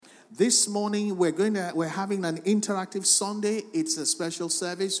This morning we're having an interactive Sunday. It's a special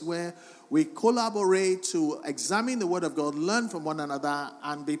service where we collaborate to examine the Word of God, learn from one another,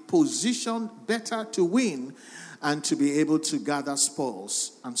 and be positioned better to win and to be able to gather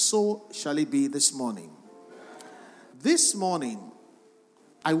spoils. And so shall it be this morning. This morning,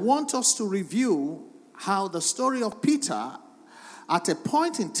 I want us to review how the story of Peter, at a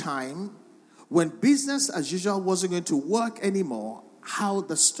point in time when business as usual wasn't going to work anymore, how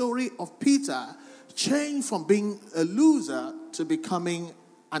the story of Peter changed from being a loser to becoming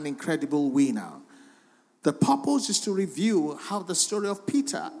an incredible winner. The purpose is to review how the story of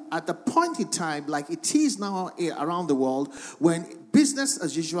Peter, at the point in time, like it is now around the world, when business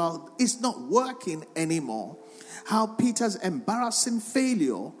as usual is not working anymore, how Peter's embarrassing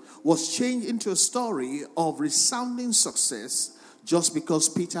failure was changed into a story of resounding success just because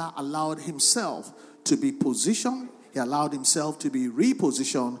Peter allowed himself to be positioned, he allowed himself to be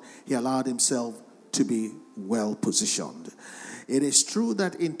repositioned, he allowed himself to be well positioned. It is true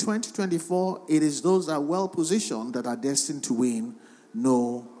that in 2024, it is those that are well positioned that are destined to win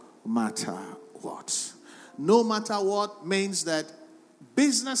no matter what. No matter what means that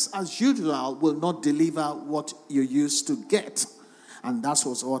business as usual will not deliver what you used to get. And that's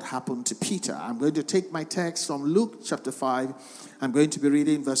what happened to Peter. I'm going to take my text from Luke chapter 5. I'm going to be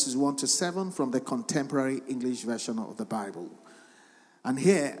reading verses 1 to 7 from the contemporary English version of the Bible. And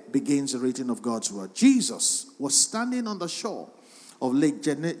here begins the reading of God's word. Jesus was standing on the shore of Lake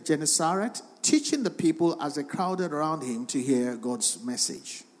Gennesaret, teaching the people as they crowded around him to hear God's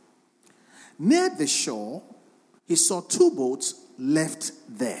message. Near the shore, he saw two boats left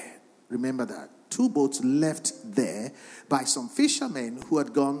there. Remember that. Two boats left there by some fishermen who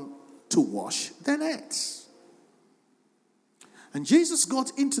had gone to wash their nets. And Jesus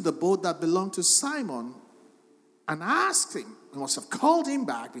got into the boat that belonged to Simon and asked him, he must have called him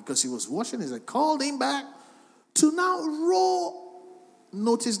back because he was washing his nets, called him back to now row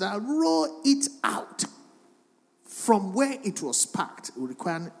it out from where it was parked. It would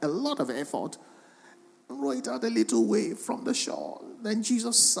require a lot of effort. Row it out a little way from the shore. Then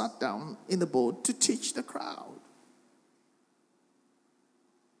Jesus sat down in the boat to teach the crowd.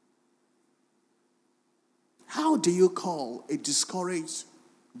 How do you call a discouraged,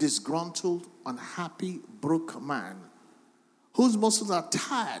 disgruntled, unhappy, broke man whose muscles are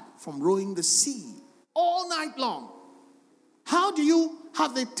tired from rowing the sea all night long? How do you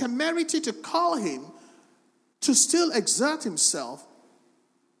have the temerity to call him to still exert himself,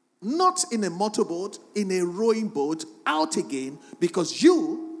 not in a motorboat, in a rowing boat, out again, because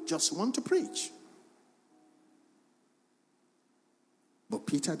you just want to preach? But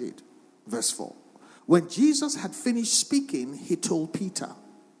Peter did. Verse 4. When Jesus had finished speaking, he told Peter,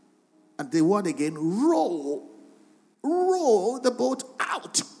 and the word again, row the boat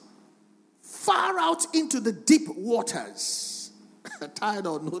out, far out into the deep waters. Tired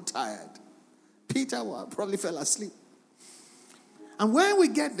or no tired, Peter probably fell asleep. And when we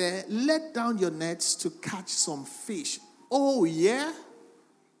get there, let down your nets to catch some fish. Oh, yeah?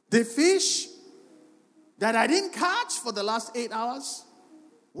 The fish that I didn't catch for the last 8 hours?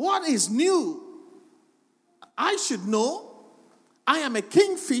 What is new? I should know. I am a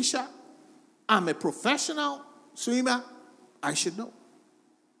kingfisher. I'm a professional swimmer. I should know.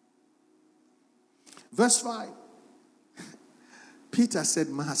 Verse 5. Peter said,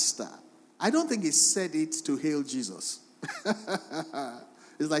 Master. I don't think he said it to hail Jesus.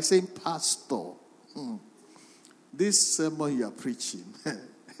 It's like saying, Pastor, this sermon you are preaching.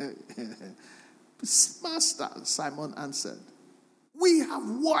 Master, Simon answered, we have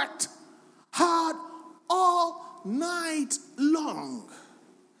worked hard all night long.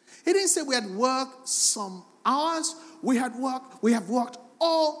 He didn't say we had worked some hours. We have worked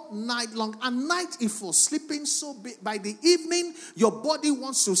all night long. And night is for sleeping. So by the evening, your body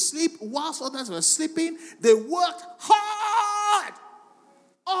wants to sleep. Whilst others were sleeping, they worked hard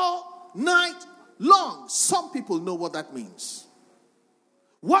all night long. Some people know what that means.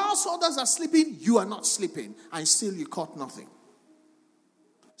 Whilst others are sleeping, you are not sleeping. And still you caught nothing.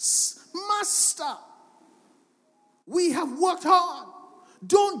 Master, we have worked hard.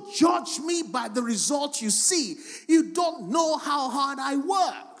 Don't judge me by the result you see. You don't know how hard I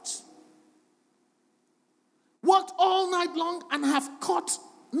worked. Worked all night long and have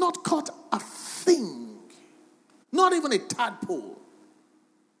not caught a thing. Not even a tadpole.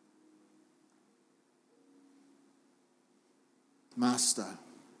 Master.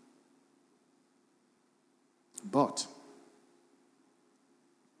 But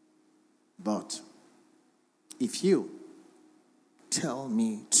if you tell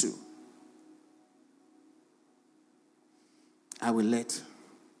me to, I will let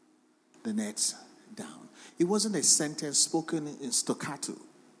the nets down. It wasn't a sentence spoken in staccato,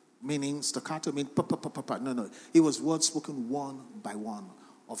 meaning staccato means pa, pa, pa, pa, pa. No. It was words spoken one by one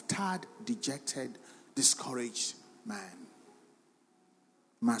of tired, dejected, discouraged man.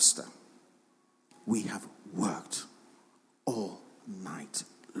 Master, we have worked all night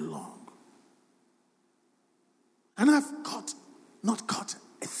long. And I've not caught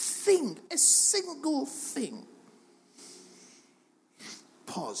a thing, a single thing.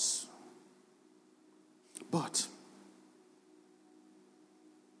 Pause. But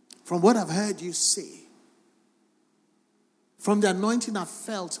from what I've heard you say, from the anointing I've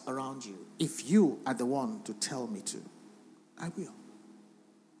felt around you, if you are the one to tell me to, I will.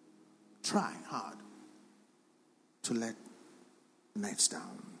 Try hard to let nets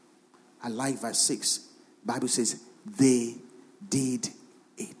down. I like verse 6. Bible says, they did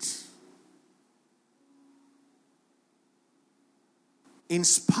it. In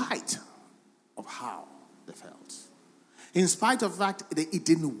spite of how they felt. In spite of the fact that it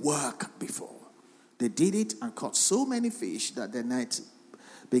didn't work before. They did it and caught so many fish that the net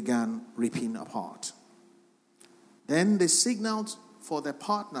began ripping apart. Then they signaled for their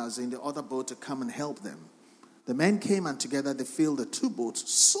partners in the other boat to come and help them. The men came and together they filled the two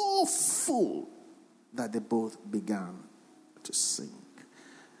boats so full that they both began to sink.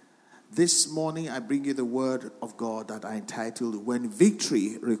 This morning I bring you the word of God that I entitled, When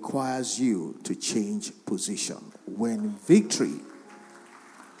Victory Requires You to Change Position. When victory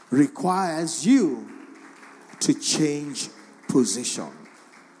requires you to change position.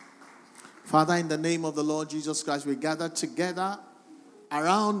 Father, in the name of the Lord Jesus Christ, we gather together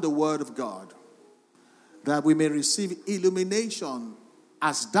around the word of God, that we may receive illumination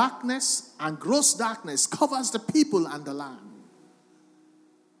as darkness and gross darkness covers the people and the land.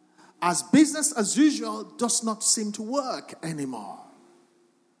 As business as usual does not seem to work anymore.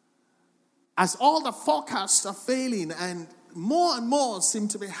 As all the forecasts are failing and more seem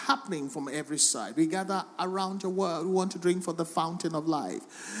to be happening from every side. We gather around your word. We want to drink from the fountain of life.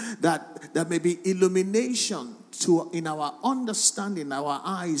 That there may be illumination in our understanding, our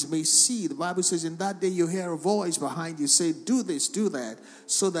eyes may see. The Bible says in that day you hear a voice behind you say, do this, do that,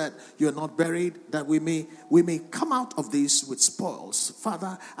 so that you're not buried, that we may come out of this with spoils.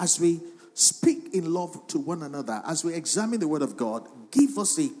 Father, as we speak in love to one another, as we examine the word of God, give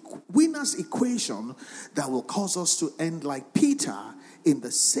us the winner's equation that will cause us to end like Peter in the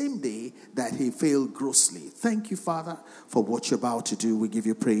same day that he failed grossly. Thank you, Father, for what you're about to do. We give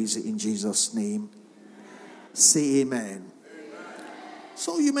you praise in Jesus' name. Amen. Say amen. Amen.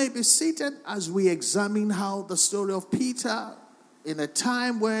 So you may be seated as we examine how the story of Peter, in a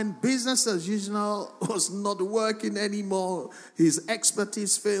time when business as usual was not working anymore, his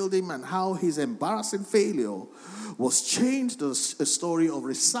expertise failed him, and how his embarrassing failure was changed to a story of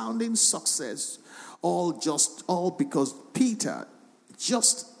resounding success, all because Peter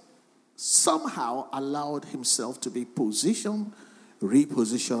just somehow allowed himself to be positioned,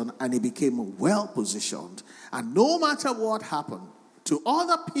 repositioned, and he became well positioned. And no matter what happened to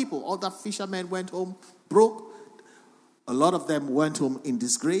other people, other fishermen went home broke. A lot of them went home in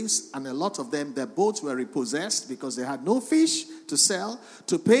disgrace, and a lot of them, their boats were repossessed because they had no fish to sell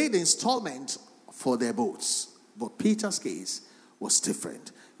to pay the installment for their boats. But Peter's case was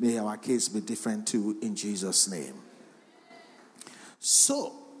different. May our case be different too in Jesus' name.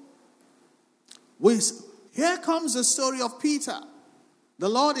 So, here comes the story of Peter. The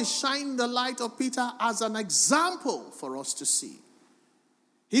Lord is shining the light of Peter as an example for us to see.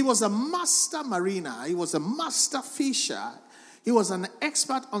 He was a master mariner. He was a master fisher. He was an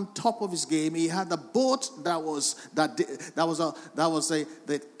expert on top of his game. He had a boat that was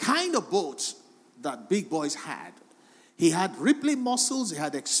the kind of boat that big boys had. He had rippling muscles. He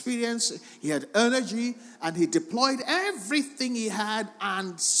had experience. He had energy, and he deployed everything he had.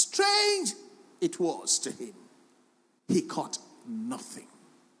 And strange it was to him, he caught nothing.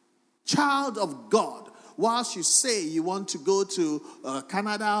 Child of God. Whilst you say you want to go to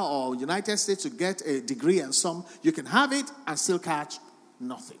Canada or United States to get a degree and some, you can have it and still catch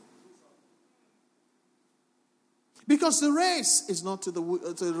nothing. Because the race is not to the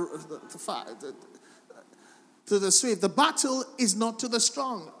swift. The battle is not to the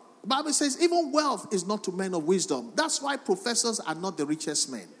strong. The Bible says even wealth is not to men of wisdom. That's why professors are not the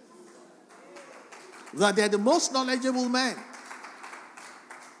richest men. That they're the most knowledgeable men.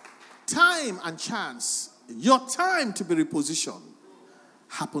 Time and chance, your time to be repositioned,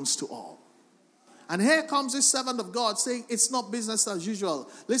 happens to all. And here comes this servant of God saying it's not business as usual.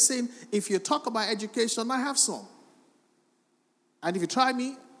 Listen, if you talk about education, I have some. And if you try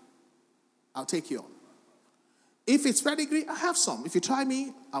me, I'll take you on. If it's pedigree, I have some. If you try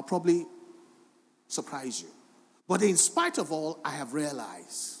me, I'll probably surprise you. But in spite of all, I have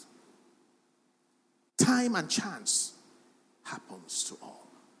realized time and chance happens to all.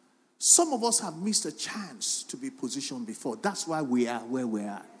 Some of us have missed a chance to be positioned before. That's why we are where we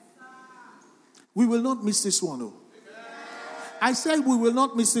are. We will not miss this one. Oh. I said we will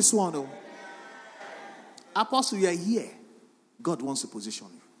not miss this one. Oh. Apostle, you are here. God wants to position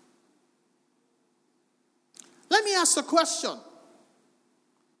you. Let me ask a question.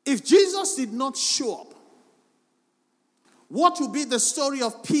 If Jesus did not show up, what would be the story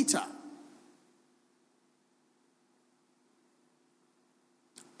of Peter?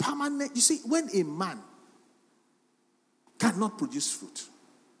 Permanent. You see, when a man cannot produce fruit,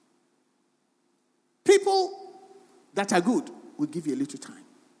 people that are good will give you a little time.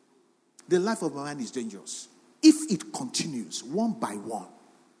 The life of a man is dangerous. If it continues one by one,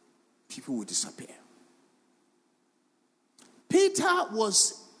 people will disappear. Peter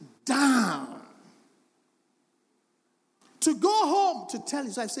was down. To go home to tell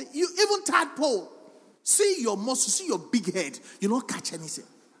his wife, say, you even tadpole, see your muscle, see your big head, you don't catch anything.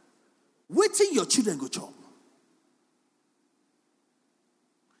 Wait till your children go chop.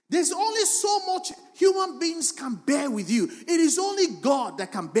 There's only so much human beings can bear with you. It is only God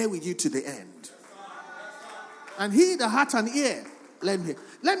that can bear with you to the end. And he, the heart and ear, let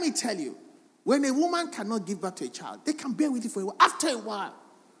me tell you, when a woman cannot give birth to a child, they can bear with you for a while. After a while,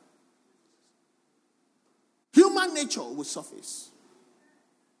 human nature will surface.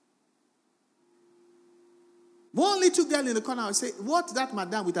 One little girl in the corner will say, what that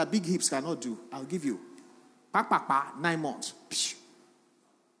madam with her big hips cannot do, I'll give you. 9 months. Psh.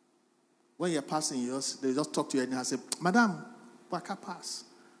 When you're passing, they just talk to you and they say, Madam, waka pass.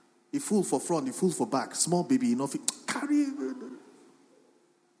 The fool for front, the fool for back. Small baby, enough. Carry.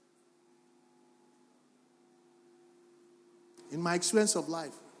 In my experience of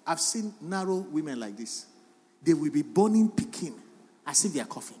life, I've seen narrow women like this. They will be burning Pekin as if they are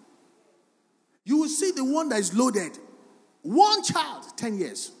coughing. You will see the one that is loaded. One child, 10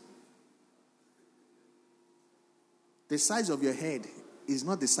 years. The size of your head is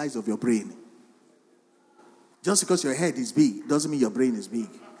not the size of your brain. Just because your head is big doesn't mean your brain is big.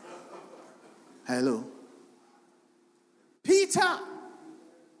 Hello. Peter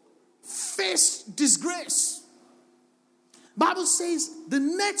faced disgrace. Bible says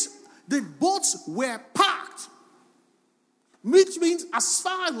the boats were parked. Which means, as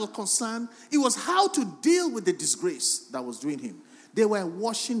far as we're concerned, it was how to deal with the disgrace that was doing him. They were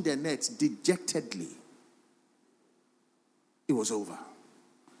washing their nets dejectedly. It was over.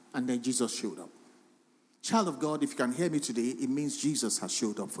 And then Jesus showed up. Child of God, if you can hear me today, it means Jesus has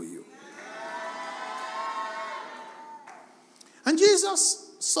showed up for you. And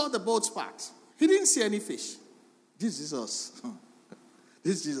Jesus saw the boats parked. He didn't see any fish. This is Jesus.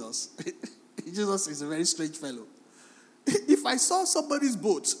 This is Jesus. Jesus is a very strange fellow. If I saw somebody's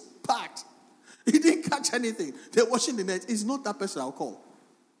boat parked, he didn't catch anything, they're washing the net, it's not that person I'll call.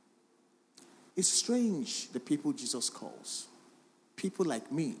 It's strange the people Jesus calls. People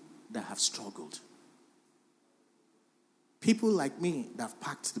like me that have struggled. People like me that have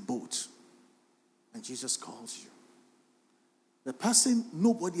packed the boat. And Jesus calls you. The person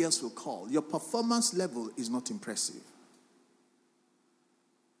nobody else will call. Your performance level is not impressive.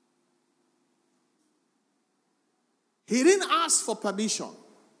 He didn't ask for permission.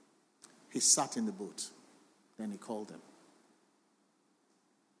 He sat in the boat. Then he called them.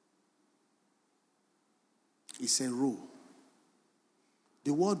 He said, row.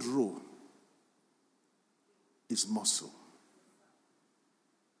 The word row is muscle.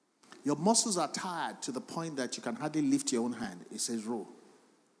 Your muscles are tired to the point that you can hardly lift your own hand. It says row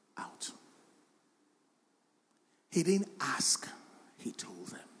out. He didn't ask. He told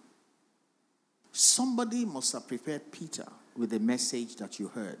them. Somebody must have prepared Peter with the message that you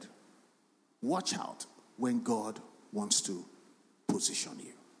heard. Watch out when God wants to position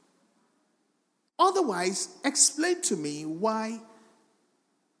you. Otherwise, explain to me why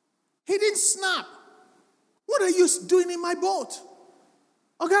he didn't snap. What are you doing in my boat?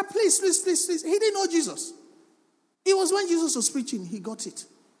 Oh God, please. He didn't know Jesus. It was when Jesus was preaching, he got it.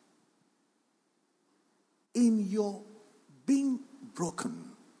 In your being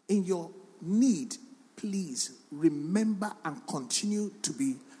broken, in your need, please remember and continue to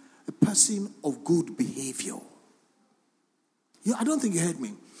be a person of good behavior. I don't think you heard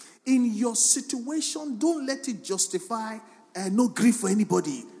me. In your situation, don't let it justify no grief for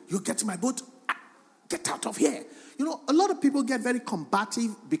anybody. You get to my boat, get out of here. A lot of people get very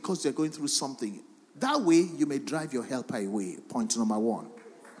combative because they're going through something. That way, you may drive your helper away. Point number one.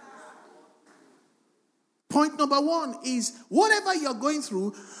 Point number one is whatever you're going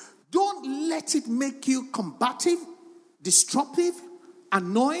through, don't let it make you combative, disruptive,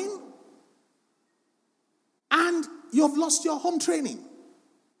 annoying, and you've lost your home training.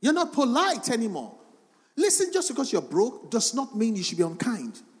 You're not polite anymore. Listen, just because you're broke does not mean you should be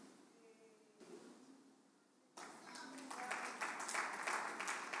unkind.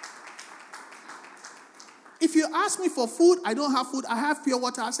 If you ask me for food, I don't have food, I have pure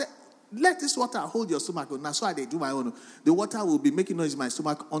water. I say, let this water hold your stomach. Now, so I do my own. The water will be making noise in my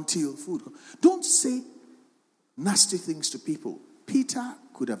stomach until food. Don't say nasty things to people. Peter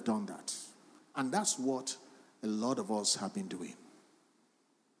could have done that. And that's what a lot of us have been doing.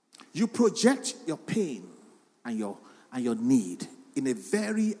 You project your pain and your need in a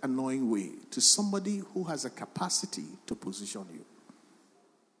very annoying way to somebody who has a capacity to position you.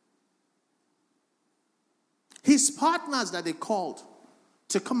 His partners that they called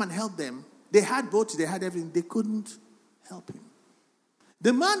to come and help them, they had boats, they had everything. They couldn't help him.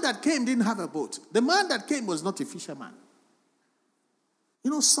 The man that came didn't have a boat. The man that came was not a fisherman.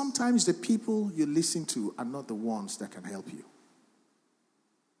 You know, sometimes the people you listen to are not the ones that can help you.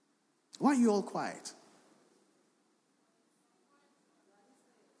 Why are you all quiet?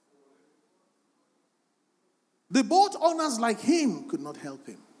 The boat owners like him could not help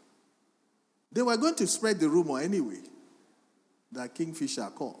him. They were going to spread the rumor anyway that Kingfisher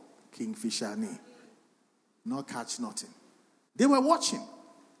called Kingfisher knee. No catch nothing. They were watching.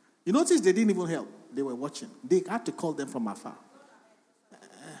 You notice they didn't even help. They were watching. They had to call them from afar.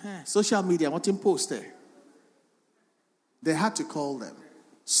 Social media, what in post there? They had to call them.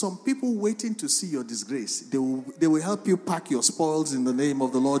 Some people waiting to see your disgrace. They will help you pack your spoils in the name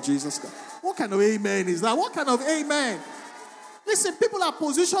of the Lord Jesus Christ. What kind of amen is that? What kind of amen? Listen, people are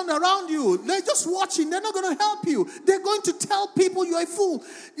positioned around you. They're just watching. They're not going to help you. They're going to tell people you're a fool.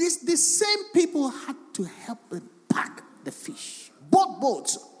 The same people had to help them pack the fish. Both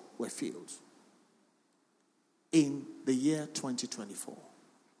boats were filled. In the year 2024,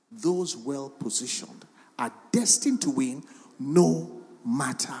 those well positioned are destined to win no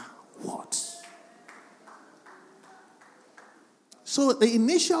matter what. So the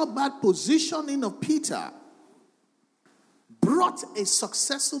initial bad positioning of Peter brought a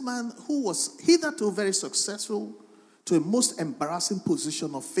successful man who was hitherto very successful to a most embarrassing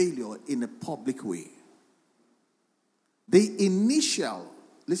position of failure in a public way. The initial,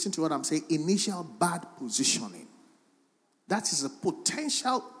 listen to what I'm saying, initial bad positioning. That is a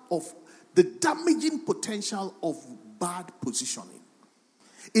potential of, the damaging potential of bad positioning.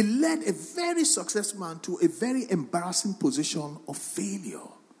 It led a very successful man to a very embarrassing position of failure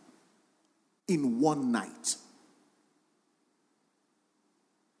in one night.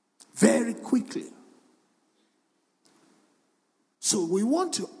 Very quickly. So we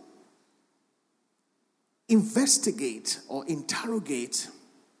want to investigate or interrogate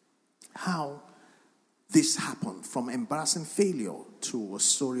how this happened from embarrassing failure to a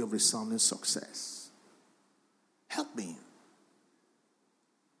story of resounding success. Help me.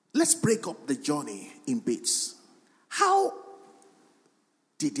 Let's break up the journey in bits. How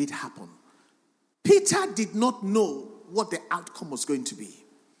did it happen? Peter did not know what the outcome was going to be.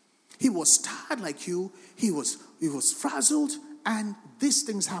 He was tired like you. He was frazzled, and these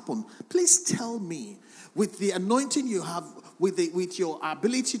things happen. Please tell me, with the anointing you have, with your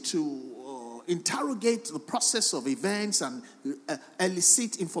ability to interrogate the process of events and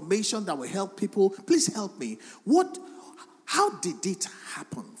elicit information that will help people, please help me. How did it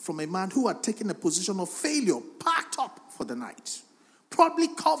happen from a man who had taken a position of failure, packed up for the night, probably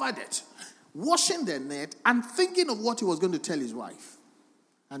covered it, washing their net, and thinking of what he was going to tell his wife?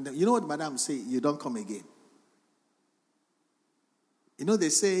 And you know what madam say? You don't come again. You know they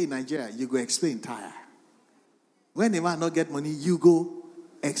say in Nigeria, you go explain tire. When a man not get money, you go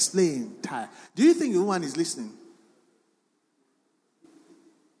explain tire. Do you think the woman is listening?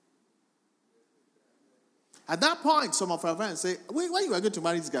 At that point, some of our friends say, when you were going to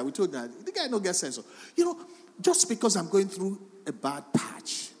marry this guy, we told them, the guy no get sense. You know, just because I'm going through a bad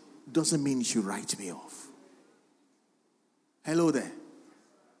patch doesn't mean you should write me off. Hello there.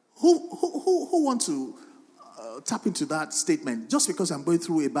 Who wants to tap into that statement? Just because I'm going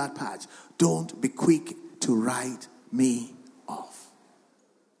through a bad patch, don't be quick to write me off.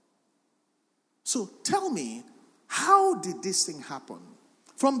 So tell me, how did this thing happen?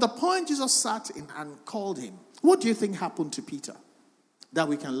 From the point Jesus sat in and called him, what do you think happened to Peter that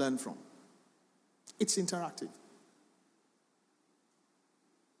we can learn from? It's interactive.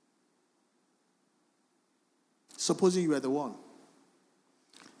 Supposing you were the one.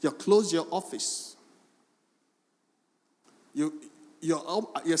 You close your office.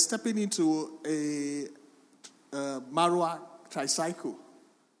 You're stepping into Marwa tricycle.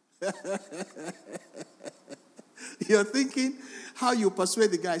 You're thinking how you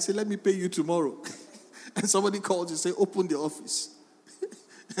persuade the guy, say, let me pay you tomorrow. And somebody calls you, say, open the office.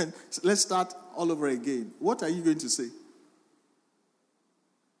 And let's start all over again. What are you going to say?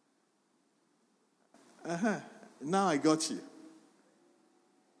 Now I got you.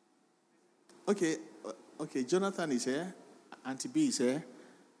 Okay, Jonathan is here. Auntie B is here.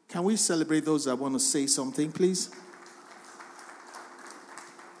 Can we celebrate those that want to say something, please?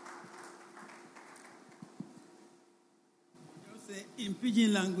 In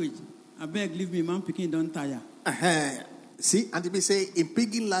pidgin language, I beg, leave me, man, picking don't tire. See, Auntie B say, in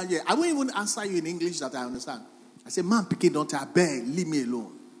pidgin language, I won't even answer you in English that I understand. I say, man, picking don't tire, beg, leave me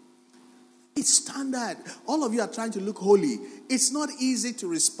alone. It's standard. All of you are trying to look holy. It's not easy to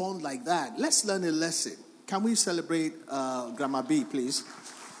respond like that. Let's learn a lesson. Can we celebrate Grandma B, please?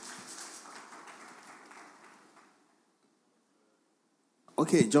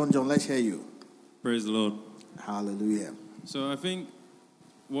 Okay, John, let's hear you. Praise the Lord. Hallelujah. So I think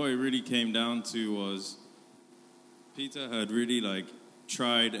what it really came down to was Peter had really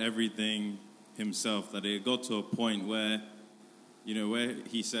tried everything himself, that it got to a point where, where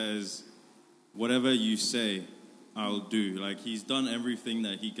he says, whatever you say, I'll do. He's done everything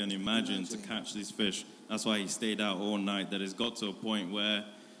that he can imagine to catch these fish. That's why he stayed out all night. That it's got to a point where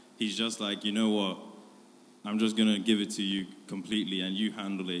he's just like, you know what? I'm just going to give it to you completely and you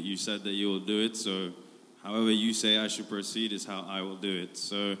handle it. You said that you will do it, so however you say I should proceed is how I will do it.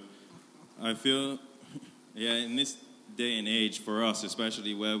 So I feel, in this day and age for us,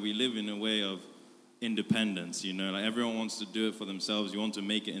 especially where we live in a way of independence, everyone wants to do it for themselves. You want to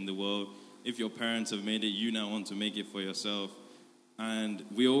make it in the world. If your parents have made it, you now want to make it for yourself. And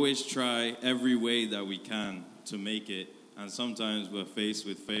we always try every way that we can to make it. And sometimes we're faced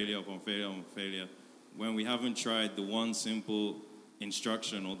with failure upon failure upon failure, when we haven't tried the one simple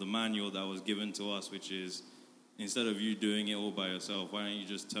instruction or the manual that was given to us, which is, instead of you doing it all by yourself, why don't you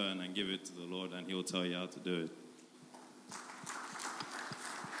just turn and give it to the Lord and he'll tell you how to do it.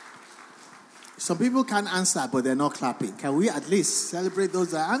 Some people can't answer, but they're not clapping. Can we at least celebrate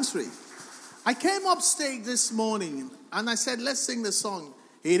those that are answering? I came up stage this morning and I said, let's sing the song,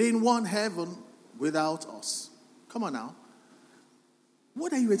 He Didn't Want Heaven Without Us. Come on now.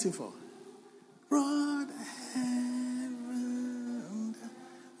 What are you waiting for? Broad heaven.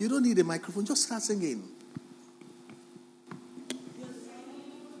 You don't need a microphone, just start singing.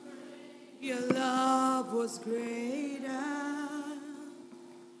 Your love was greater.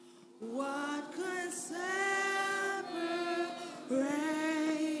 What could separate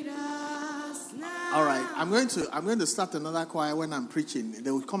us now? All right, I'm going to start another choir when I'm preaching.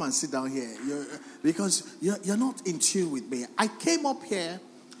 They will come and sit down here because you're not in tune with me. I came up here.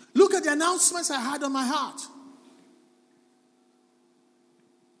 Look at the announcements I had on my heart.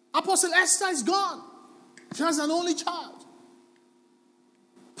 Apostle Esther is gone. She has an only child.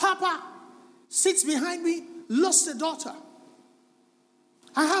 Papa sits behind me, lost a daughter.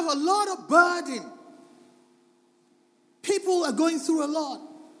 I have a lot of burden. People are going through a lot.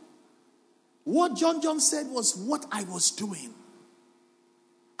 What John said was what I was doing.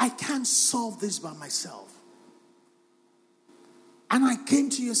 I can't solve this by myself. And I came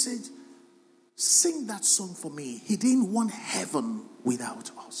to you and said, sing that song for me. He didn't want heaven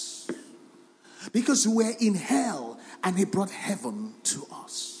without us. Because we're in hell and he brought heaven to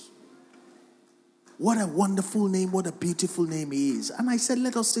us. What a wonderful name, what a beautiful name he is. And I said,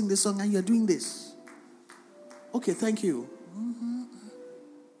 let us sing this song, and you're doing this. Okay, thank you. Mm-hmm.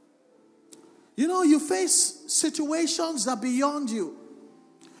 You face situations that are beyond you.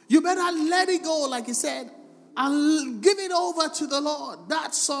 You better let it go, like he said, and give it over to the Lord.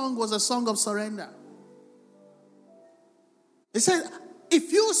 That song was a song of surrender. He said,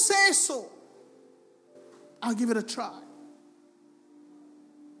 if you say so, I'll give it a try.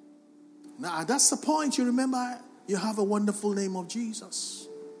 Now, that's the point. You remember, you have a wonderful name of Jesus.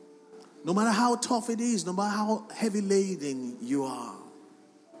 No matter how tough it is, no matter how heavy laden you are.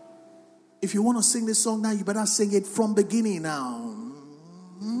 If you want to sing this song now, you better sing it from beginning now.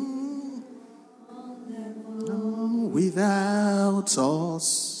 Without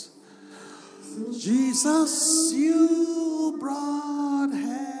us, Jesus, you brought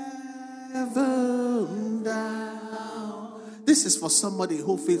heaven down. This is for somebody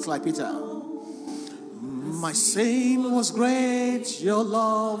who feels like Peter. My sin was great, your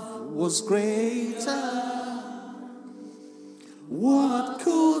love was greater. What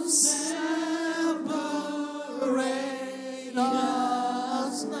could separate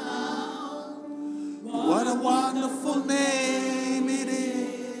us now? What a wonderful name it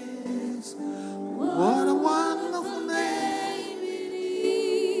is. What a wonderful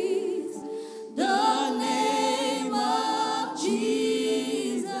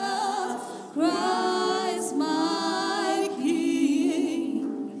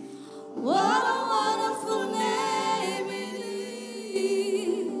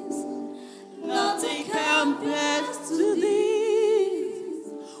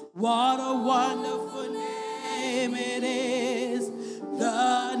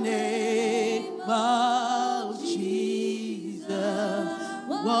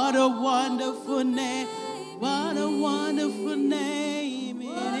What a wonderful name. What a wonderful name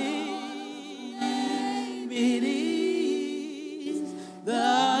it is. It is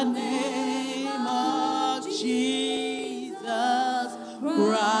the name of Jesus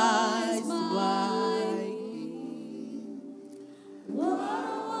Christ, my King.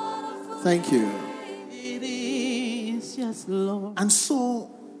 Thank you. It is, yes, Lord. And so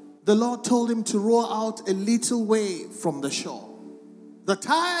the Lord told him to row out a little way from the shore. The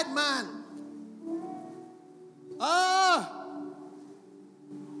tired man,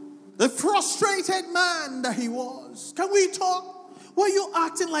 the frustrated man that he was. Can we talk? Were you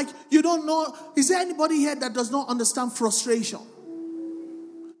acting like you don't know? Is there anybody here that does not understand frustration?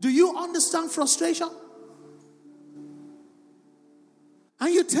 Do you understand frustration?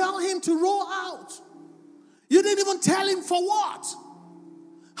 And you tell him to row out. You didn't even tell him for what.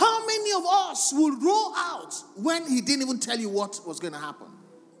 How many of us will row out when he didn't even tell you what was going to happen?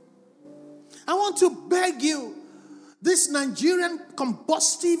 I want to beg you, this Nigerian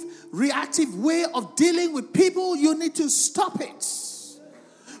combustive, reactive way of dealing with people, you need to stop it.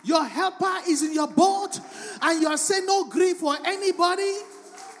 Your helper is in your boat and you are saying no grief for anybody.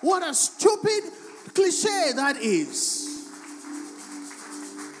 What a stupid cliche that is.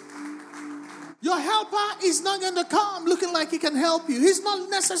 Your helper is not going to come looking like he can help you. He's not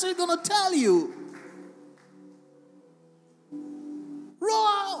necessarily going to tell you. Row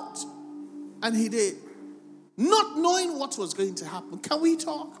out. And he did. Not knowing what was going to happen. Can we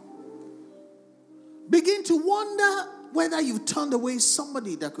talk? Begin to wonder whether you've turned away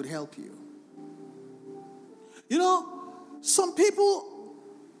somebody that could help you. You know, some people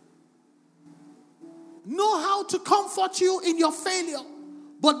know how to comfort you in your failure,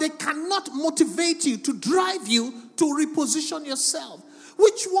 but they cannot motivate you to drive you to reposition yourself.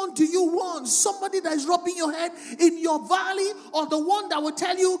 Which one do you want? Somebody that is rubbing your head in your valley, or the one that will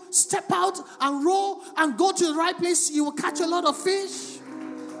tell you, step out and row and go to the right place, you will catch a lot of fish?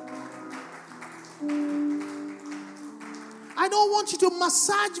 I don't want you to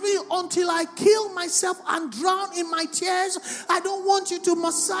massage me until I kill myself and drown in my tears. I don't want you to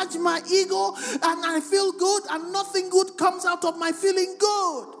massage my ego and I feel good and nothing good comes out of my feeling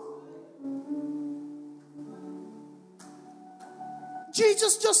good.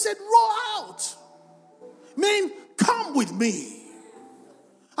 Jesus just said, row out. Mean, come with me.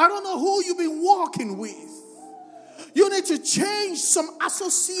 I don't know who you've been walking with. You need to change some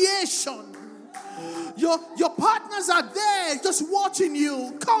association. Your partners are there just watching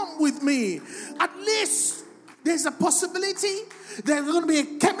you. Come with me. At least there's a possibility there's going to be a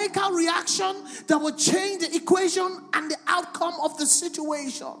chemical reaction that will change the equation and the outcome of the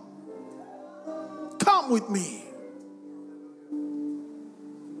situation. Come with me.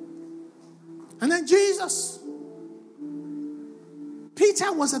 And then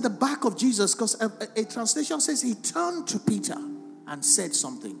Peter was at the back of Jesus, because a translation says he turned to Peter and said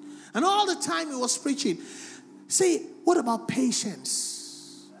something. And all the time he was preaching. See, what about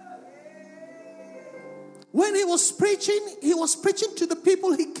patience? When he was preaching to the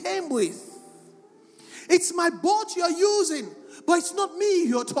people he came with. It's my boat you're using, but it's not me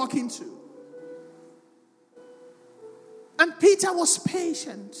you're talking to. And Peter was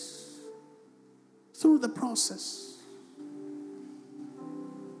patient through the process.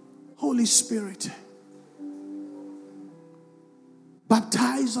 Holy Spirit,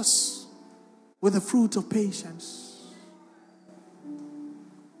 baptize us with the fruit of patience.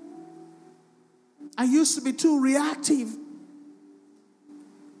 I used to be too reactive.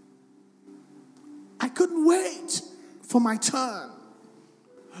 I couldn't wait for my turn.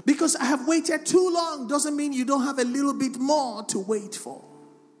 Because I have waited too long doesn't mean you don't have a little bit more to wait for.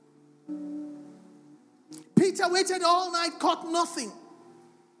 Peter waited all night, caught nothing.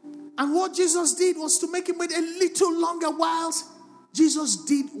 And what Jesus did was to make him wait a little longer whilst Jesus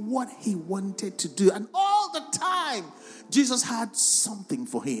did what he wanted to do. And all the time, Jesus had something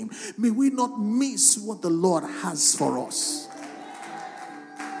for him. May we not miss what the Lord has for us.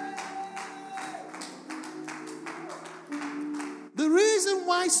 The reason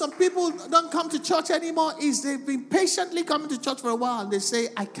why some people don't come to church anymore is they've been patiently coming to church for a while. And they say,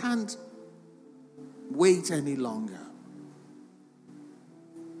 I can't wait any longer.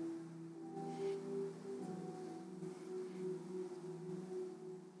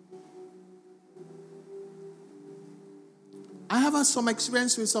 I have had some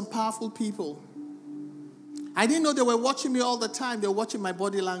experience with some powerful people. I didn't know they were watching me all the time. They were watching my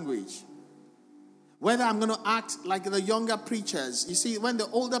body language. Whether I'm going to act like the younger preachers. You see, when the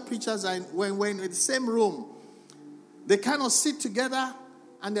older preachers are when in the same room, they kind of sit together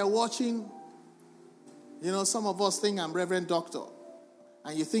and they're watching. You know, some of us think I'm Reverend Doctor.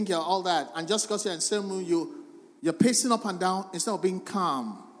 and you think you're all that, and just because you're in the same room, you're pacing up and down instead of being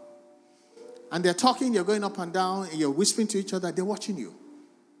calm. And they're talking, you're going up and down, and you're whispering to each other, they're watching you.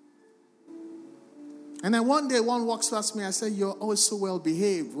 And then one day, one walks past me, I say, you're always so well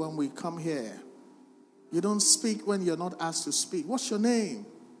behaved when we come here. You don't speak when you're not asked to speak. What's your name?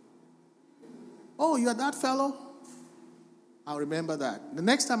 Oh, you're that fellow? I'll remember that. The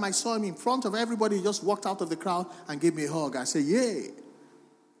next time I saw him in front of everybody, he just walked out of the crowd and gave me a hug. I said, yay.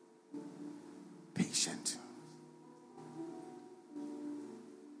 Patient.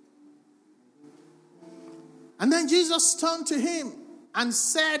 And then Jesus turned to him and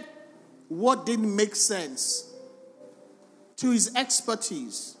said what didn't make sense to his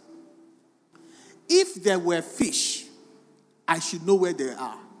expertise. If there were fish, I should know where they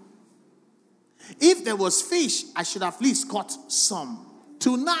are. If there was fish, I should have at least caught some.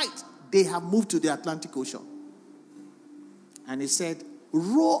 Tonight, they have moved to the Atlantic Ocean. And he said,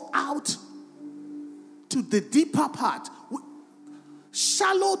 row out to the deeper part.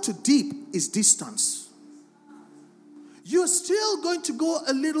 Shallow to deep is distance. You're still going to go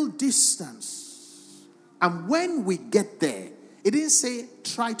a little distance. And when we get there, it didn't say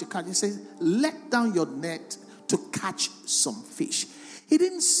try to catch. It says let down your net to catch some fish. He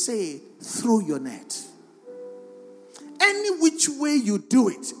didn't say throw your net. Any which way you do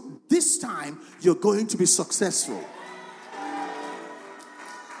it, this time you're going to be successful.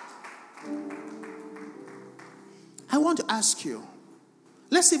 I want to ask you,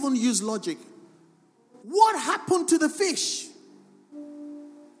 let's even use logic. What happened to the fish?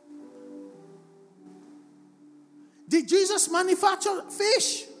 Did Jesus manufacture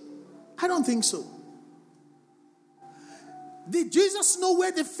fish? I don't think so. Did Jesus know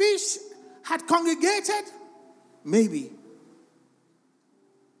where the fish had congregated? Maybe.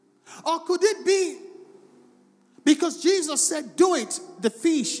 Or could it be because Jesus said, do it, the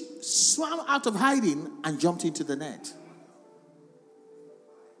fish swam out of hiding and jumped into the net?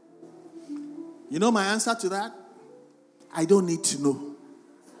 You know my answer to that? I don't need to know.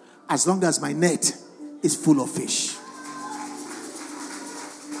 As long as my net is full of fish.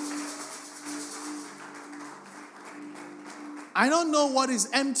 I don't know what is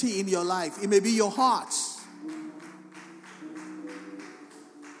empty in your life. It may be your heart.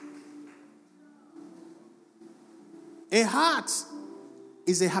 A heart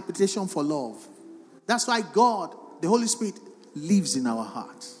is a habitation for love. That's why God, the Holy Spirit, lives in our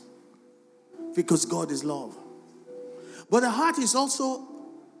hearts. Because God is love. But the heart is also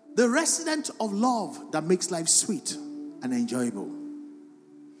the resident of love that makes life sweet and enjoyable.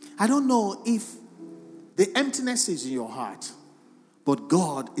 I don't know if the emptiness is in your heart, but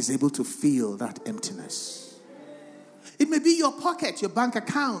God is able to fill that emptiness. It may be your pocket, your bank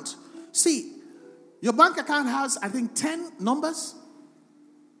account. See, your bank account has, I think, 10 numbers.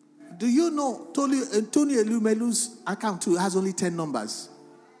 Do you know Tony Elumelu's account too has only 10 numbers?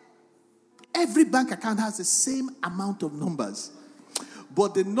 Every bank account has the same amount of numbers.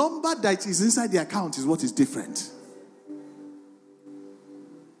 But the number that is inside the account is what is different.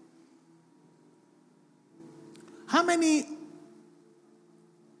 How many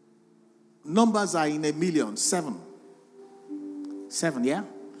numbers are in a million? 7. 7, yeah?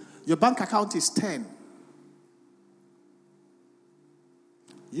 Your bank account is 10.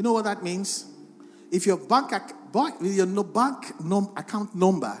 You know what that means? If your account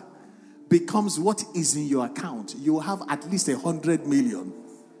number becomes what is in your account, you will have at least 100 million.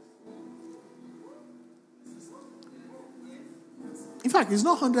 In fact, it's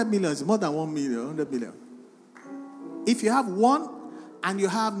not 100 million, it's more than 1 million, 100 million. If you have 1 and you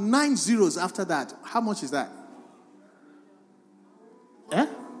have 9 zeros after that, how much is that?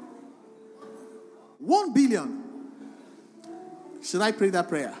 1 billion. Should I pray that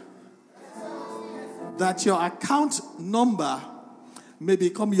prayer? That your account number may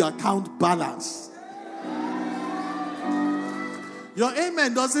become your account balance. Your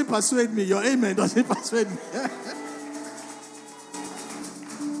amen doesn't persuade me. Your amen doesn't persuade me.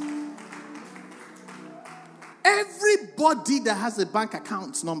 Everybody that has a bank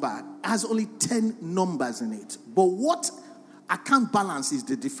account number has only 10 numbers in it. But what account balance is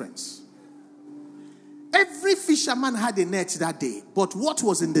the difference? Every fisherman had a net that day, but what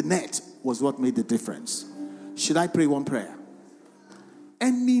was in the net was what made the difference. Should I pray one prayer?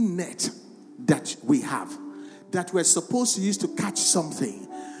 Any net that we have, that we're supposed to use to catch something,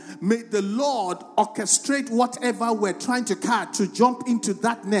 may the Lord orchestrate whatever we're trying to catch to jump into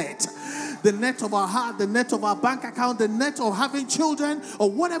that net. The net of our heart, the net of our bank account, the net of having children,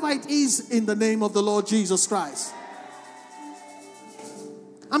 or whatever it is, in the name of the Lord Jesus Christ.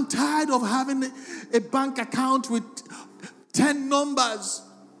 I'm tired of having a bank account with 10 numbers.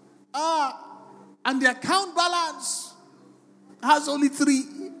 And the account balance has only 3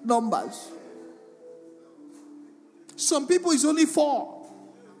 numbers. Some people it's only 4.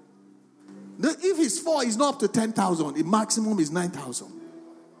 If it's 4, it's not up to 10,000. The maximum is 9,000.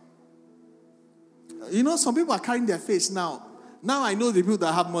 You know, some people are carrying their face now. Now I know the people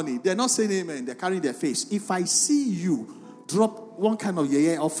that have money. They're not saying amen. They're carrying their face. If I see you drop one kind of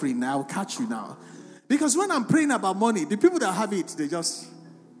yeye offering, I'll catch you now. Because when I'm praying about money, the people that have it, they're just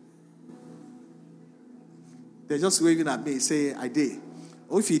waving at me, say, I day.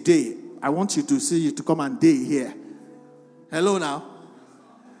 Or if you day, I want you to see you to come and day here. Hello now.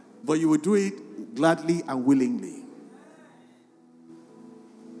 But you will do it gladly and willingly.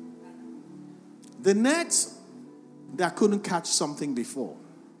 The net that couldn't catch something before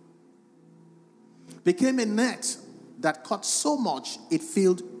became a net that caught so much it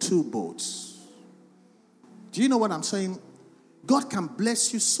filled 2 boats. Do you know what I'm saying? God can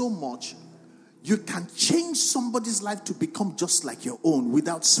bless you so much, you can change somebody's life to become just like your own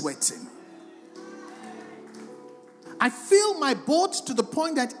without sweating. I fill my boat to the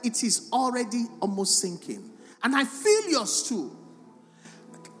point that it is already almost sinking. And I feel yours too.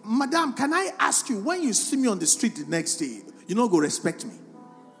 Madam, can I ask you, when you see me on the street the next day, you don't go respect me?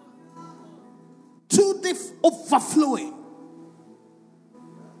 To the overflowing.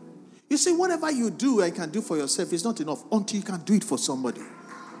 You see, whatever you do and can do for yourself is not enough until you can do it for somebody.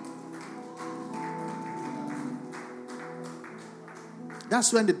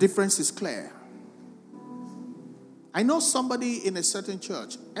 That's when the difference is clear. I know somebody in a certain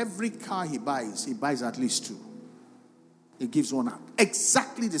church, every car he buys at least 2. He gives one out.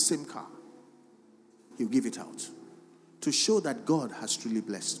 Exactly the same car. He'll give it out. To show that God has truly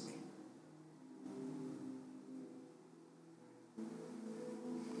blessed me.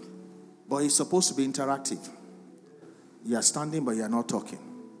 But it's supposed to be interactive. You are standing, but you are not talking.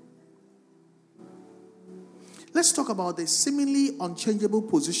 Let's talk about the seemingly unchangeable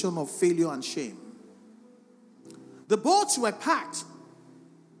position of failure and shame. The boats were packed,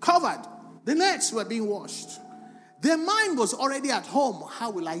 covered. The nets were being washed. Their mind was already at home.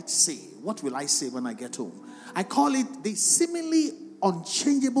 How will I say? What will I say when I get home? I call it the seemingly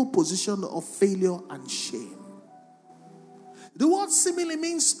unchangeable position of failure and shame. The word seemingly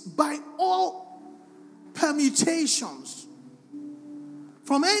means by all permutations.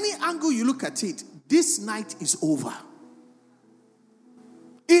 From any angle you look at it, this night is over.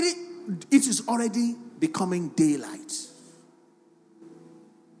 It is already becoming daylight.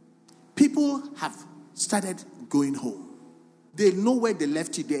 People have started going home. They know where they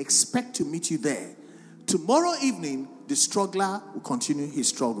left you. They expect to meet you there. Tomorrow evening, the struggler will continue his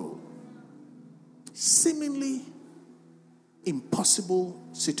struggle. Seemingly impossible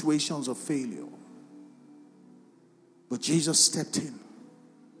situations of failure. But Jesus stepped in.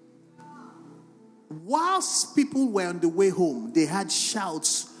 Whilst people were on the way home, they had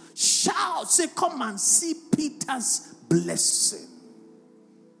shouts. Shouts, say, come and see Peter's blessing.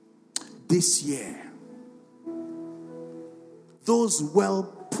 This year, those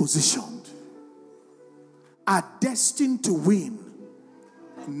well-positioned are destined to win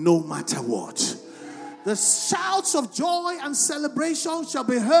no matter what. The shouts of joy and celebration shall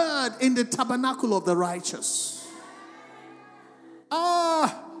be heard in the tabernacle of the righteous.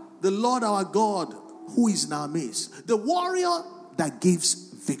 The Lord our God, who is in our midst, the warrior that gives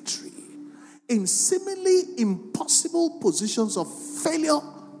victory in seemingly impossible positions of failure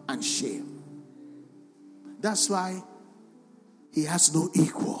and shame. That's why he has no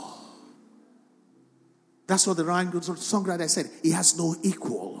equal. That's what the songwriter said. He has no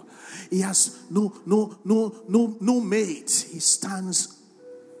equal. He has no mate. He stands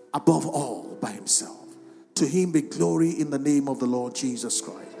above all by himself. To him be glory in the name of the Lord Jesus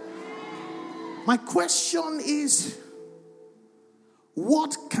Christ. My question is,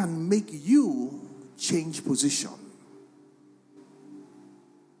 what can make you change position?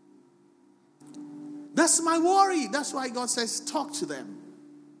 That's my worry. That's why God says, talk to them.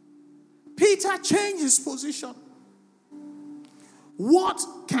 Peter changed his position. What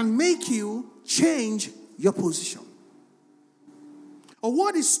can make you change your position? Or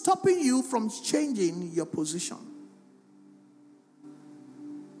what is stopping you from changing your position?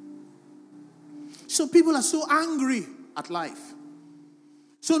 So people are so angry at life.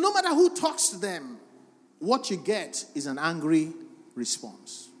 So no matter who talks to them, what you get is an angry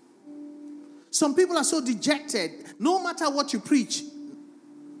response. Some people are so dejected. No matter what you preach,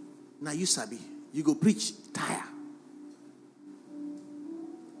 now you sabi, you go preach, tire.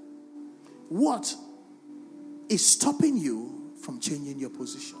 What is stopping you from changing your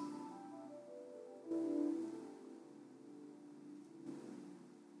position?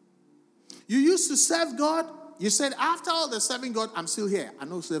 You used to serve God. You said, after all the serving God, I'm still here. I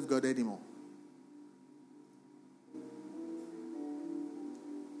don't serve God anymore.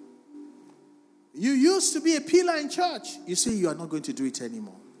 You used to be a pillar in church. You say you are not going to do it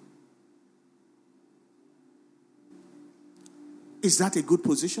anymore. Is that a good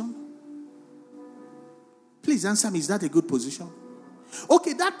position? Please answer me, is that a good position?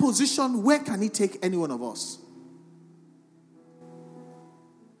 Okay, that position, where can it take any one of us?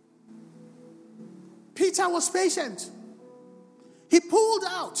 Peter was patient. He pulled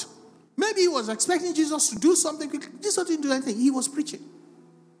out. Maybe he was expecting Jesus to do something quickly. Jesus didn't do anything. He was preaching.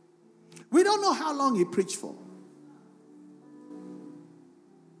 We don't know how long he preached for.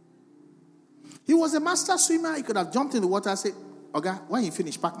 He was a master swimmer. He could have jumped in the water and said, "Okay, when you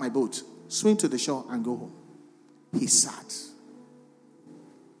finish, pack my boat, swim to the shore and go home." He sat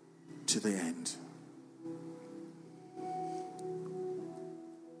to the end.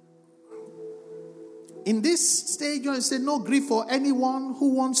 In this stage, you say, no grief for anyone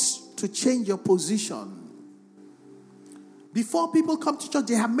who wants to change your position. Before people come to church,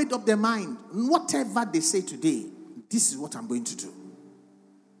 they have made up their mind. Whatever they say today, this is what I'm going to do.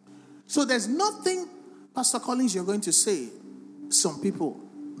 So there's nothing, Pastor Collins, you're going to say, some people,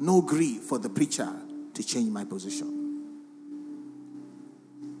 no grief for the preacher to change my position.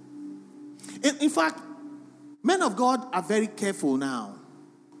 In fact, men of God are very careful now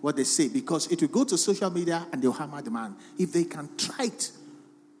what they say, because it will go to social media and they'll hammer the man. If they can try it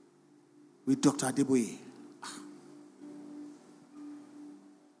with Dr. Adeboye.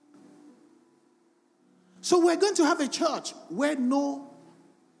 So we're going to have a church where no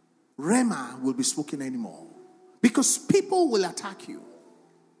rhema will be spoken anymore, because people will attack you.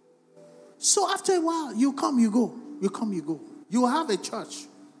 So after a while, you come, you go. You come, you go. You will have a church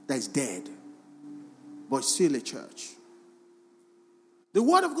that is dead, but still a church. The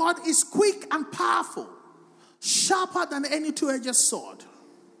word of God is quick and powerful, sharper than any two-edged sword.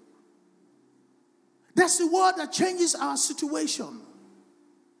 That's the word that changes our situation,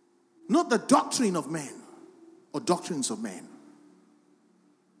 not the doctrine of men or doctrines of men.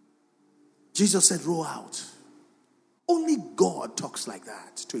 Jesus said, row out. Only God talks like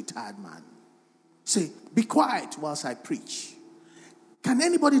that to a tired man. Say, be quiet whilst I preach. Can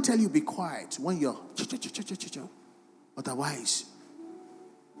anybody tell you be quiet when you're otherwise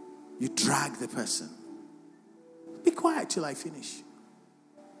you drag the person? Be quiet till I finish.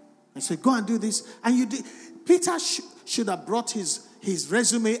 And say, go and do this. And you did. Peter should have brought his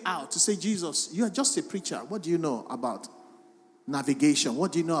resume out to say, Jesus, you are just a preacher. What do you know about navigation?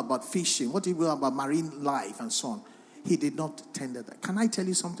 What do you know about fishing? What do you know about marine life and so on? He did not tender that. Can I tell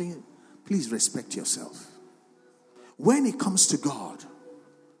you something? Please respect yourself. When it comes to God,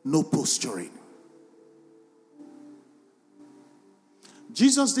 no posturing.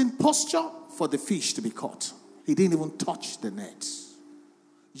 Jesus didn't posture for the fish to be caught. He didn't even touch the net.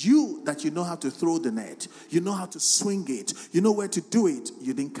 You that you know how to throw the net, you know how to swing it, you know where to do it,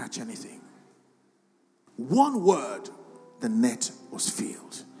 you didn't catch anything. One word, the net was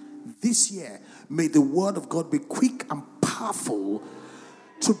filled. This year, may the word of God be quick and powerful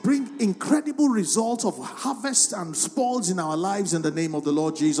to bring incredible results of harvest and spoils in our lives in the name of the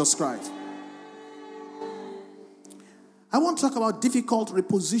Lord Jesus Christ. I want to talk about difficult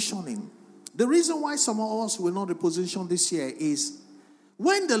repositioning. The reason why some of us will not reposition this year is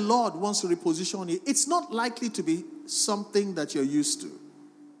when the Lord wants to reposition you, it's not likely to be something that you're used to.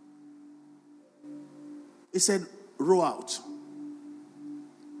 He said, row out.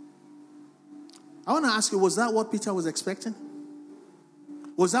 I want to ask you, was that what Peter was expecting?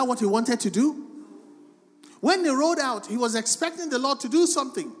 Was that what he wanted to do? When they rowed out, he was expecting the Lord to do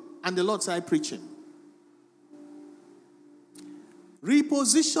something, and the Lord started preaching.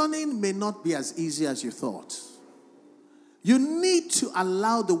 Repositioning may not be as easy as you thought. You need to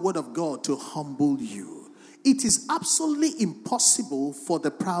allow the word of God to humble you. It is absolutely impossible for the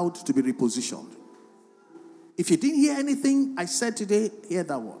proud to be repositioned. If you didn't hear anything I said today, hear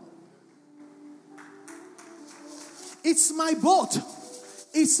that one. It's my boat.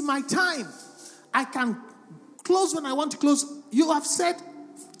 It's my time. I can close when I want to close. You have said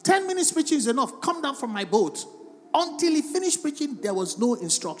 10 minutes preaching is enough. Come down from my boat. Until he finished preaching, there was no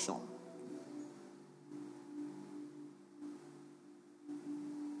instruction.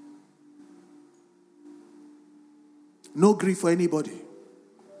 No grief for anybody.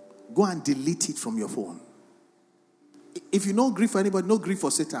 Go and delete it from your phone. If you no grief for anybody, no grief for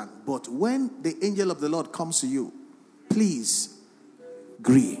Satan. But when the angel of the Lord comes to you, please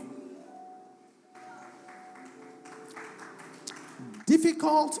grieve.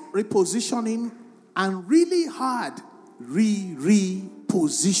 Difficult repositioning and really hard repositioning.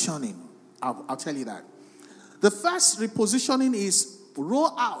 I'll tell you that. The first repositioning is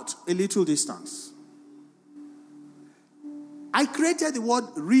row out a little distance. I created the word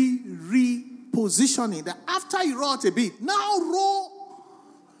repositioning. That after you row out a bit, now row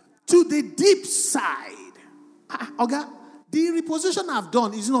to the deep side. Okay? The reposition I've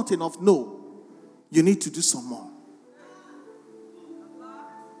done is not enough. No. You need to do some more.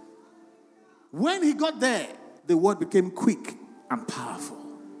 When he got there, the word became quick and powerful.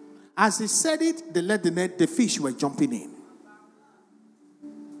 As he said it, they let the net, the fish were jumping in.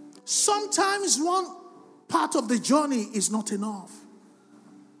 Sometimes one part of the journey is not enough.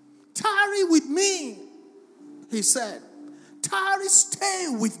 Tarry with me, he said. Tarry, stay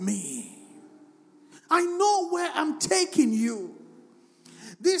with me. I know where I'm taking you.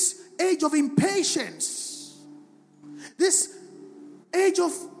 This age of impatience, this age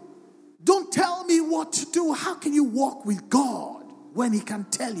of don't tell me what to do. How can you walk with God when he can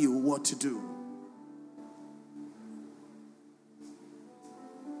tell you what to do?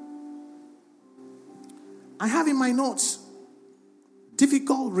 I have in my notes,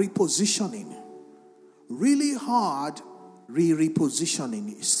 difficult repositioning. Really hard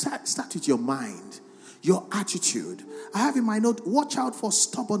repositioning. Start with your mind, your attitude. I have in my note, watch out for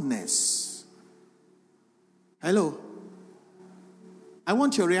stubbornness. Hello? I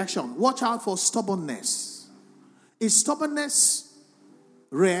want your reaction. Watch out for stubbornness. Is stubbornness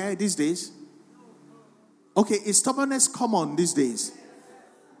rare these days? Okay, is stubbornness common these days?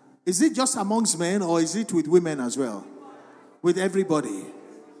 Is it just amongst men or is it with women as well? With everybody?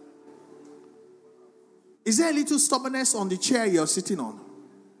 Is there a little stubbornness on the chair you're sitting on?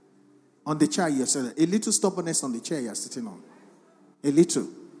 On the chair you're sitting on. A little stubbornness on the chair you're sitting on. A little.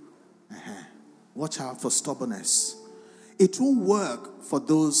 Watch out for stubbornness. It won't work for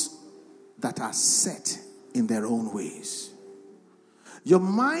those that are set in their own ways. Your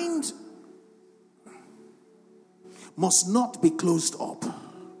mind must not be closed up.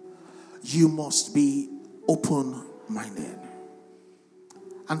 You must be open-minded.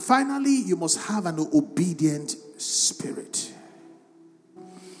 And finally, you must have an obedient spirit.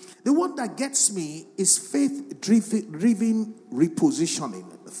 The one that gets me is faith-driven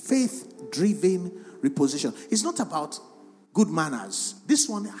repositioning. Faith-driven reposition. It's not about good manners. This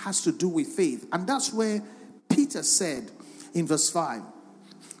one has to do with faith. And that's where Peter said in verse 5,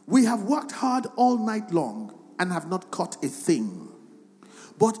 we have worked hard all night long and have not caught a thing.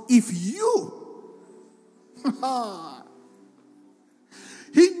 But if you,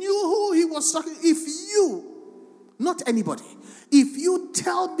 he knew who he was talking. If you, not anybody, if you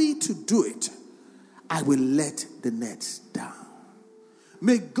tell me to do it, I will let the net down.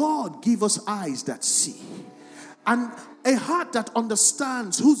 May God give us eyes that see and a heart that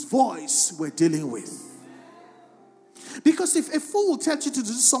understands whose voice we're dealing with. Because if a fool tells you to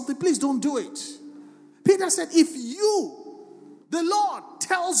do something, please don't do it. Peter said, if you, the Lord,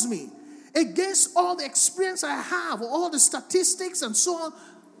 tells me against all the experience I have, all the statistics and so on,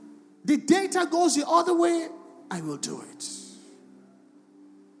 the data goes the other way, I will do it.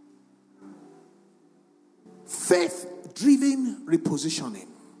 Faith-driven repositioning.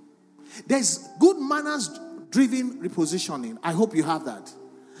 There's good manners-driven repositioning. I hope you have that.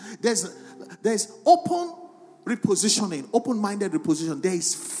 There's open repositioning, open-minded repositioning. There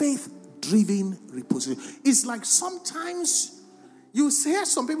is faith-driven repositioning. It's like sometimes you hear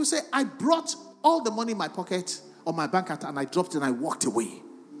some people say, I brought all the money in my pocket or my bank account and I dropped it and I walked away.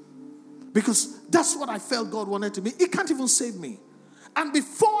 Because that's what I felt God wanted to me. It can't even save me. And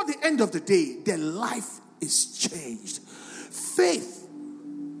before the end of the day, their life is changed. Faith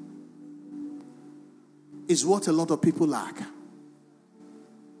is what a lot of people lack.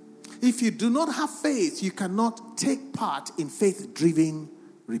 If you do not have faith, you cannot take part in faith-driven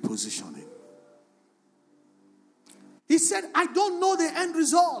repositioning. He said, I don't know the end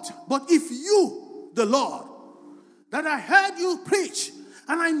result, but if you, the Lord, that I heard you preach,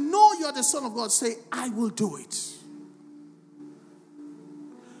 and I know you're the Son of God, say, I will do it.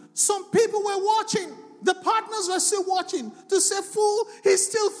 Some people were watching. The partners were still watching to say, fool, he's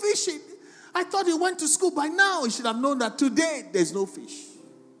still fishing. I thought he went to school. By now, he should have known that today there's no fish.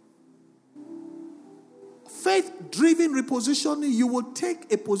 Faith-driven repositioning, you will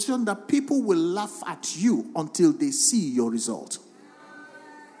take a position that people will laugh at you until they see your result.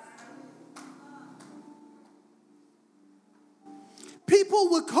 People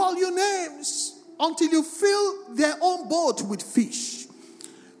will call you names until you fill their own boat with fish.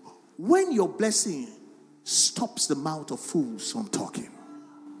 When your blessing stops the mouth of fools from talking.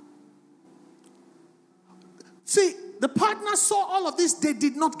 See, the partners saw all of this. They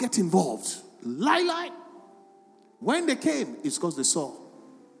did not get involved. Lie. When they came, it's because they saw.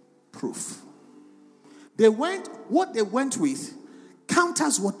 proof. What they went with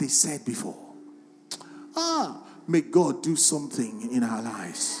counters what they said before. May God do something in our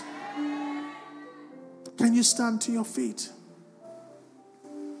lives. Can you stand to your feet?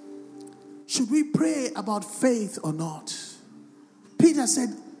 Should we pray about faith or not? Peter said,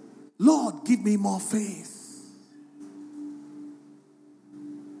 Lord, give me more faith.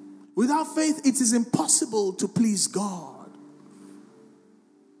 Without faith, it is impossible to please God.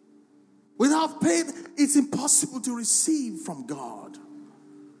 Without faith, it's impossible to receive from God.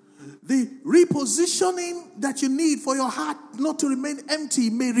 The repositioning that you need for your heart not to remain empty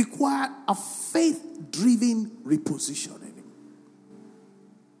may require a faith-driven repositioning.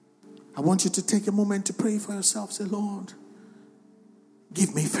 I want you to take a moment to pray for yourself. Say, Lord,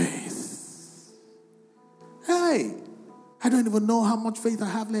 give me faith. Hey, I don't even know how much faith I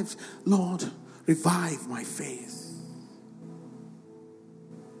have left. Lord, revive my faith.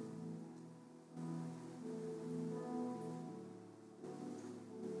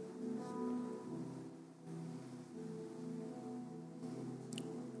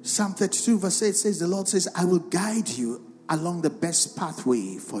 Psalm 32 verse 8 says, the Lord says, I will guide you along the best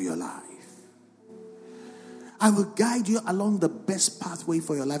pathway for your life. I will guide you along the best pathway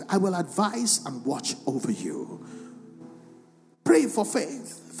for your life. I will advise and watch over you. Pray for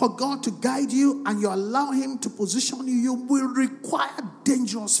faith, for God to guide you, and you allow Him to position you. You will require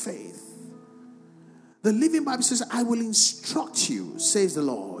dangerous faith. The Living Bible says, I will instruct you, says the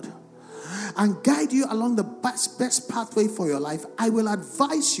Lord, and guide you along the best pathway for your life. I will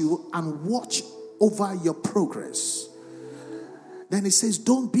advise you and watch over your progress. Then it says,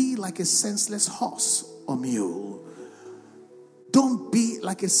 don't be like a senseless horse or mule. Don't be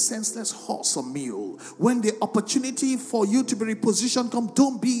like a senseless horse or mule. When the opportunity for you to be repositioned comes,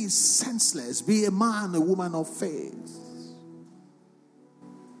 don't be senseless. Be a man, a woman of faith.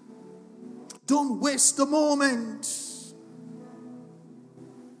 Don't waste the moment.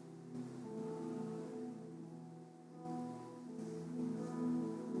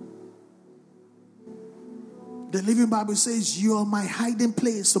 The Living Bible says, you are my hiding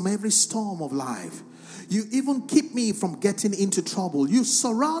place from every storm of life. You even keep me from getting into trouble. You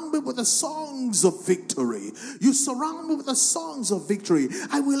surround me with the songs of victory. You surround me with the songs of victory.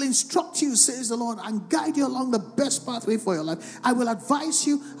 I will instruct you, says the Lord, and guide you along the best pathway for your life. I will advise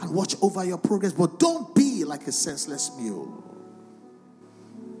you and watch over your progress. But don't be like a senseless mule.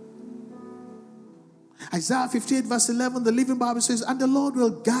 Isaiah 58 verse 11, the Living Bible says, and the Lord will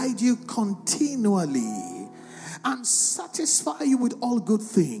guide you continually and satisfy you with all good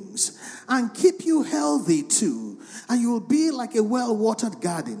things and keep you healthy too. And you will be like a well-watered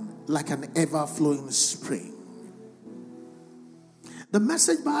garden, like an ever-flowing spring. The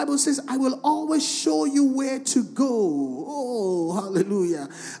Message Bible says, I will always show you where to go. Oh, hallelujah.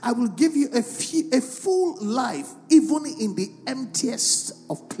 I will give you a full life, even in the emptiest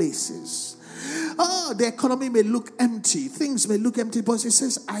of places. The economy may look empty. Things may look empty, but it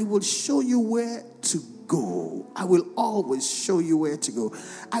says, I will show you where to go. I will always show you where to go.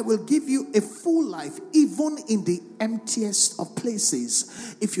 I will give you a full life, even in the emptiest of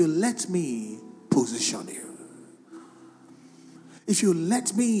places, if you let me position you. If you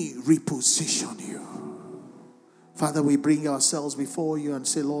let me reposition you. Father, we bring ourselves before you and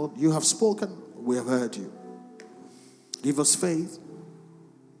say, Lord, you have spoken. We have heard you. Give us faith.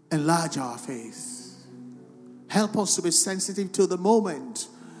 Enlarge our faith. Help us to be sensitive to the moment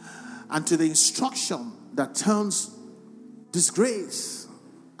and to the instruction that turns disgrace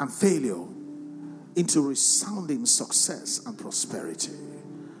and failure into resounding success and prosperity.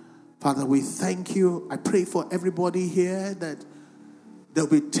 Father, we thank you. I pray for everybody here that there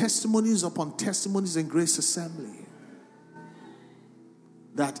will be testimonies upon testimonies in Grace Assembly.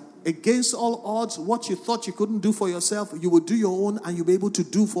 That against all odds, what you thought you couldn't do for yourself, you will do your own, and you'll be able to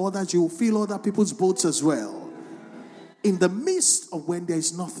do for others. You will fill other people's boats as well. In the midst of when there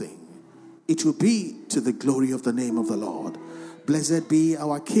is nothing, it will be to the glory of the name of the Lord. Blessed be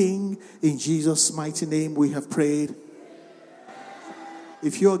our King. In Jesus' mighty name we have prayed.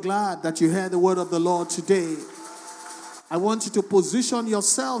 If you're glad that you heard the word of the Lord today, I want you to position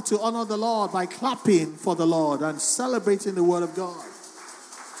yourself to honor the Lord by clapping for the Lord and celebrating the word of God.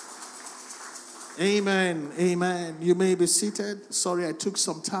 Amen. Amen. You may be seated. Sorry I took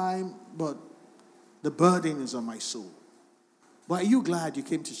some time, but the burden is on my soul. But are you glad you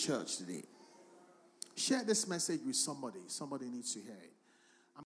came to church today? Share this message with somebody. Somebody needs to hear it.